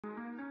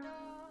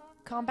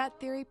Combat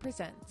Theory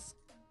presents.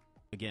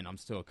 Again, I'm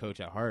still a coach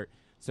at heart,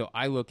 so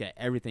I look at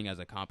everything as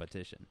a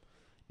competition.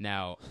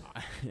 Now,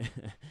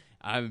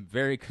 I'm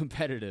very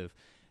competitive,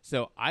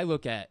 so I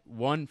look at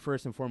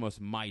first and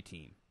foremost, my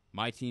team.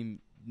 My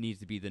team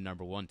needs to be the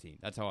number one team.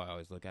 That's how I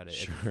always look at it.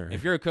 Sure.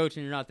 If you're a coach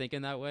and you're not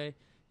thinking that way,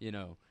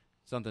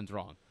 something's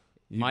wrong.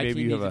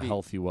 Maybe you have a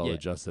healthy,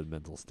 well-adjusted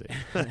mental state.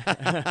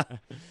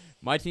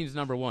 My team's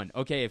number one.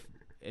 Okay, if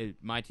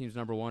my team's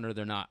number one or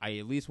they're not, I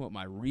at least want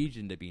my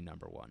region to be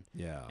number one.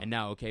 Yeah. And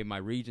now, okay, my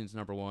region's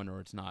number one or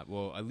it's not.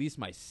 Well, at least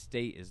my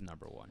state is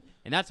number one.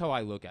 And that's how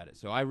I look at it.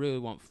 So I really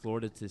want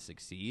Florida to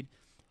succeed.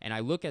 And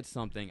I look at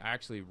something. I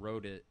actually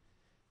wrote it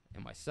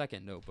in my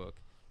second notebook.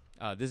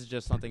 This is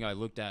just something I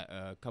looked at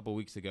a couple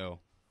weeks ago.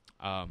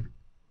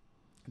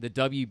 The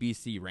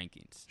WBC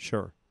rankings.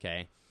 Sure.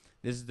 Okay.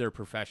 This is their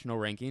professional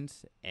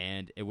rankings,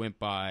 and it went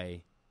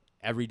by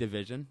every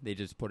division. They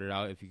just put it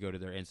out. If you go to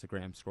their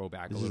Instagram, scroll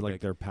back a little bit. This is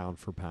like their pound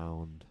for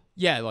pound.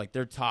 Yeah, like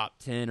their top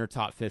 10 or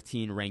top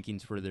 15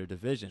 rankings for their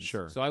divisions.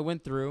 Sure. So I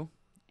went through,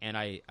 and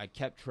I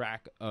kept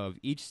track of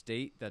each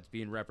state that's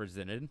being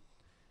represented,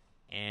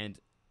 and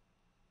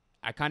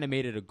I kind of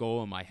made it a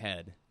goal in my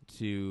head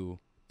to,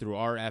 through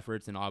our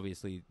efforts, and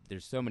obviously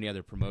there's so many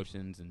other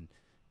promotions and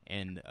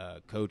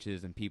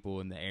coaches and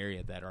people in the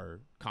area that are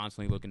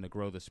constantly looking to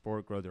grow the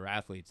sport, grow their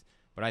athletes.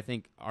 But I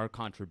think our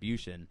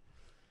contribution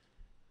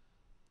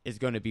is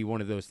going to be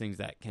one of those things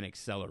that can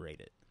accelerate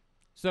it.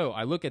 So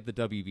I look at the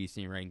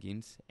WBC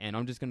rankings, and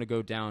I'm just going to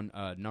go down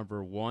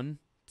number 1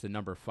 to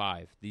number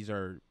 5. These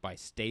are by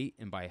state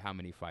and by how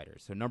many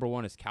fighters. So number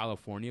 1 is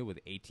California with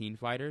 18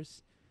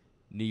 fighters.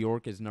 New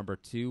York is number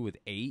 2 with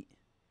 8.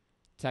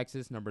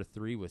 Texas, number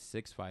 3 with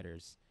 6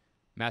 fighters.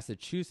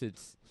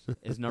 Massachusetts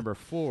is number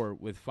 4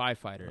 with 5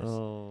 fighters.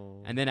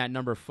 Oh. And then at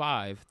number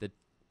 5, the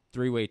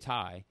three-way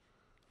tie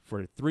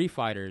for 3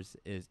 fighters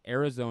is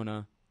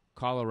Arizona,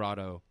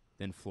 Colorado,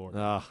 then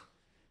Florida.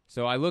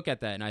 So I look at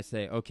that and I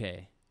say,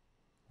 okay,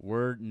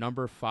 we're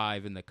number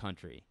 5 in the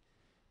country.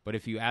 But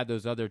if you add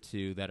those other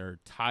 2 that are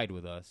tied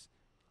with us,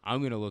 I'm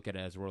going to look at it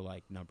as we're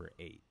like number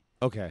 8.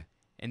 Okay.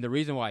 And the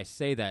reason why I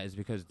say that is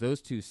because those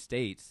 2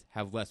 states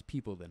have less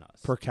people than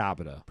us. Per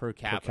capita,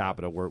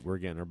 we're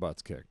getting our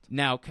butts kicked.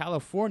 Now,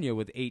 California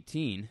with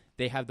 18,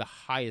 they have the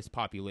highest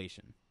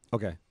population.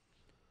 Okay.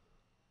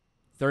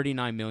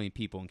 39 million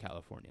people in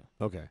California.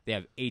 Okay. They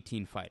have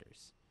 18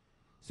 fighters.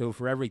 So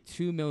for every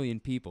 2 million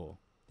people,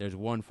 there's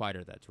 1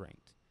 fighter that's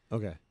ranked.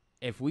 Okay.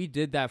 If we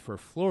did that for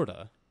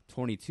Florida,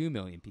 22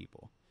 million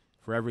people,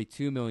 for every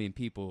 2 million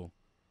people,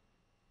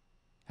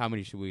 how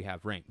many should we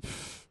have ranked?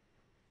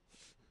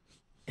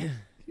 You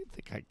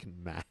think I can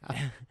math?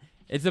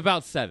 It's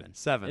about 7.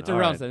 7. It's around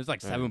right. 7. It's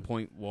like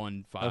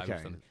 7.15 okay. or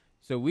something.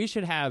 So we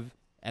should have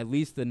at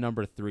least the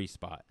number 3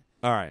 spot.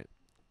 All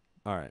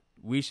right.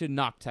 We should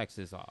knock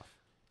Texas off.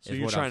 So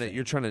you're trying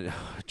to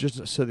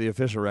just so the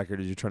official record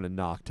is you're trying to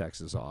knock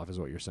Texas off is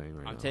what you're saying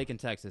right now. I'm taking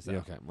Texas out.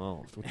 Okay.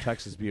 Well,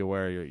 Texas, be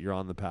aware you're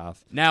on the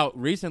path. Now,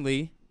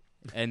 recently,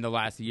 in the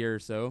last year or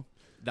so,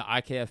 the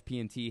IKF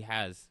P&T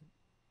has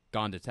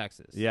gone to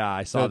Texas. Yeah,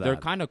 I saw that. So they're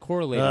kind of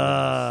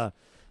correlated.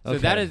 So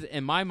that is,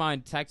 in my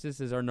mind, Texas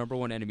is our number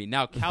 1 enemy.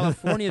 Now,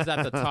 California is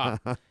at the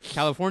top.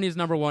 California is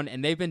number 1,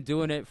 and they've been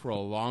doing it for a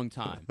long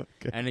time.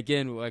 Okay. And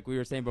again, like we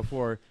were saying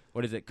before,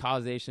 what is it?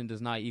 Causation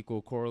does not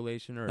equal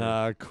correlation,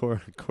 or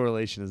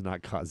correlation is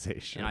not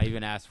causation. And I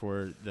even asked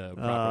for the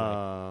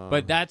proper.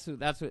 But that's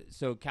what.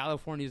 So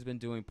California's been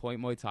doing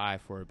Point Muay Thai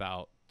for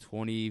about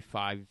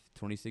 25,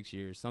 26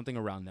 years, something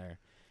around there,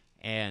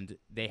 and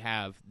they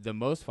have the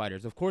most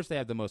fighters. Of course, they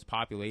have the most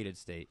populated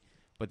state.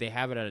 But they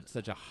have it at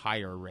such a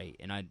higher rate.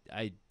 And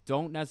I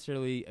don't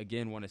necessarily,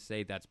 again, want to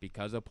say that's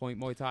because of Point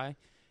Muay Thai.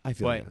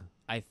 But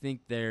I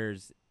think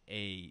there's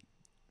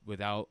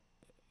without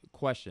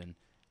question,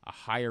 a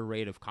higher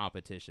rate of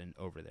competition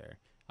over there,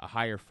 a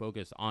higher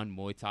focus on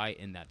Muay Thai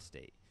in that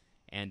state.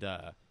 And,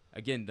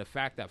 again, the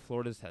fact that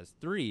Florida has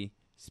 3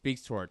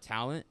 speaks to our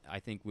talent. I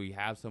think we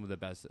have some of the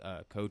best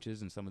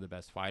coaches and some of the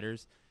best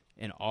fighters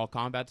in all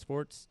combat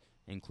sports,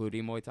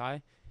 including Muay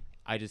Thai.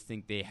 I just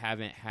think they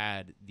haven't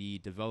had the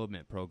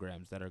development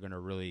programs that are going to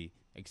really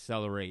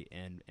accelerate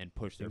and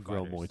push their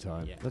grow fighters. Muay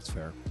Thai. Yeah. That's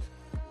fair.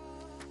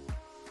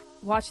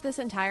 Watch this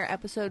entire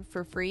episode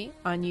for free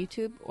on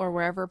YouTube or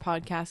wherever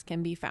podcasts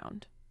can be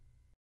found.